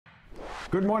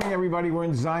Good morning, everybody. We're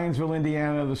in Zionsville,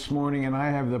 Indiana this morning, and I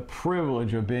have the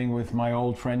privilege of being with my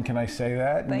old friend, can I say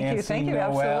that? Thank you,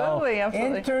 Noel,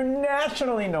 absolutely.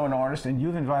 Internationally known artist, and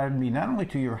you've invited me not only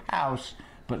to your house,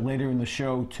 but later in the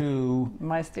show to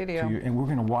my studio. And we're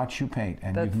going to watch you paint,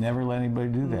 and you've never let anybody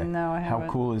do that. No, I haven't.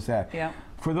 How cool is that? Yeah.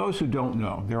 For those who don't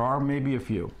know, there are maybe a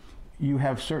few. You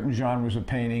have certain genres of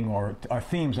painting, or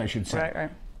themes, I should say. Right.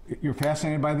 You're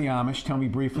fascinated by the Amish. Tell me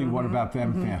briefly what about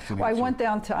them fascinates Well, I you? went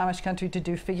down to Amish country to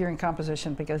do figurine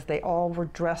composition because they all were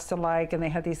dressed alike and they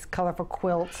had these colorful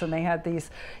quilts and they had these,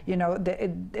 you know,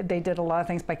 they did a lot of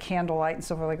things by candlelight and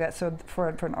so forth like that. So for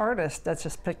an artist, that's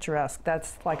just picturesque.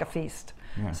 That's like a feast.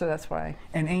 Yeah. So that's why.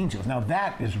 And angels. Now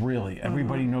that is really,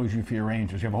 everybody knows you for your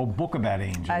angels. You have a whole book about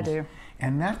angels. I do.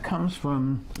 And that comes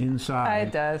from inside.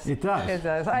 It does. It does. It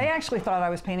does. I actually thought I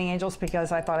was painting angels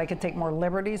because I thought I could take more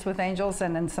liberties with angels,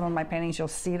 and in some of my paintings you'll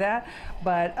see that.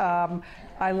 But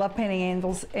I love painting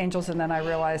angels, and then I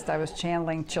realized I was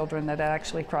channeling children that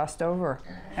actually crossed over.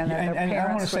 And, and I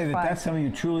want to say that that's something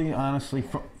you truly, honestly,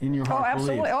 in your heart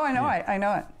absolutely. believe. Oh, I know it. I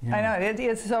know it. Yeah. I know it.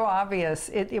 It's so obvious.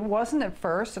 It wasn't at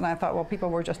first, and I thought, well, people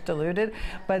were just deluded.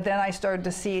 But then I started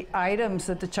to see items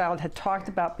that the child had talked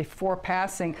about before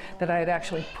passing that I had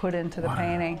actually put into the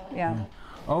painting. Yeah.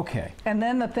 Okay. And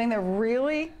then the thing that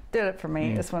really did it for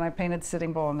me is when I painted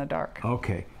Sitting Bull in the Dark.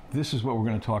 Okay. This is what we're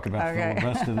going to talk about for the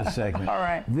rest of the segment. All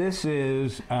right. This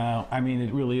is, I mean,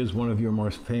 it really is one of your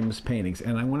most famous paintings.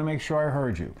 And I want to make sure I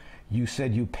heard you. You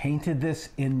said you painted this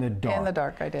in the dark. In the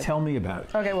dark, I did. Tell me about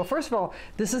it. Okay, well, first of all,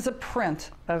 this is a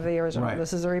print of the original. Right.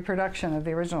 This is a reproduction of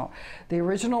the original. The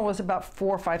original was about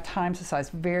 4 or 5 times the size,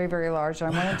 very, very large.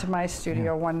 And I went into my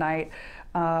studio one night,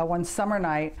 one summer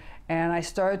night, and I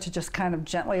started to just kind of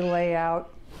gently lay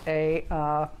out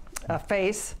a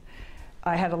face.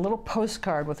 I had a little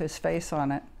postcard with his face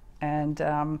on it. And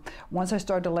once I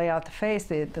started to lay out the face,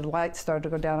 the lights started to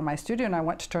go down in my studio, and I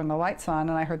went to turn the lights on,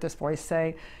 and I heard this voice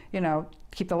say, you know,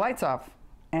 keep the lights off.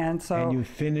 And so. And you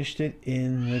finished it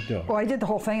in the dark. Well, I did the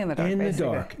whole thing in the dark. In basically.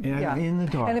 the dark. Yeah. In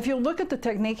the dark. And if you look at the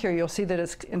technique here, you'll see that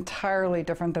it's entirely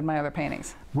different than my other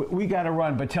paintings. We got to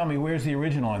run, but tell me, where's the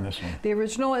original on this one? The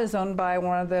original is owned by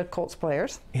one of the Colts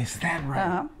players. Is that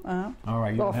right? All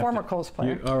right. Well, a former Colts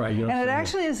player. All right. And it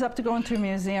actually is up to go into a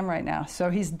museum right now. So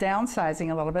he's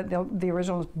downsizing a little bit. The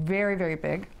original is very, very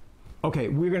big. Okay,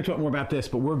 we're going to talk more about this,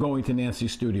 but we're going to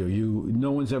Nancy's studio.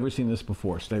 No one's ever seen this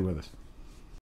before. Stay with us.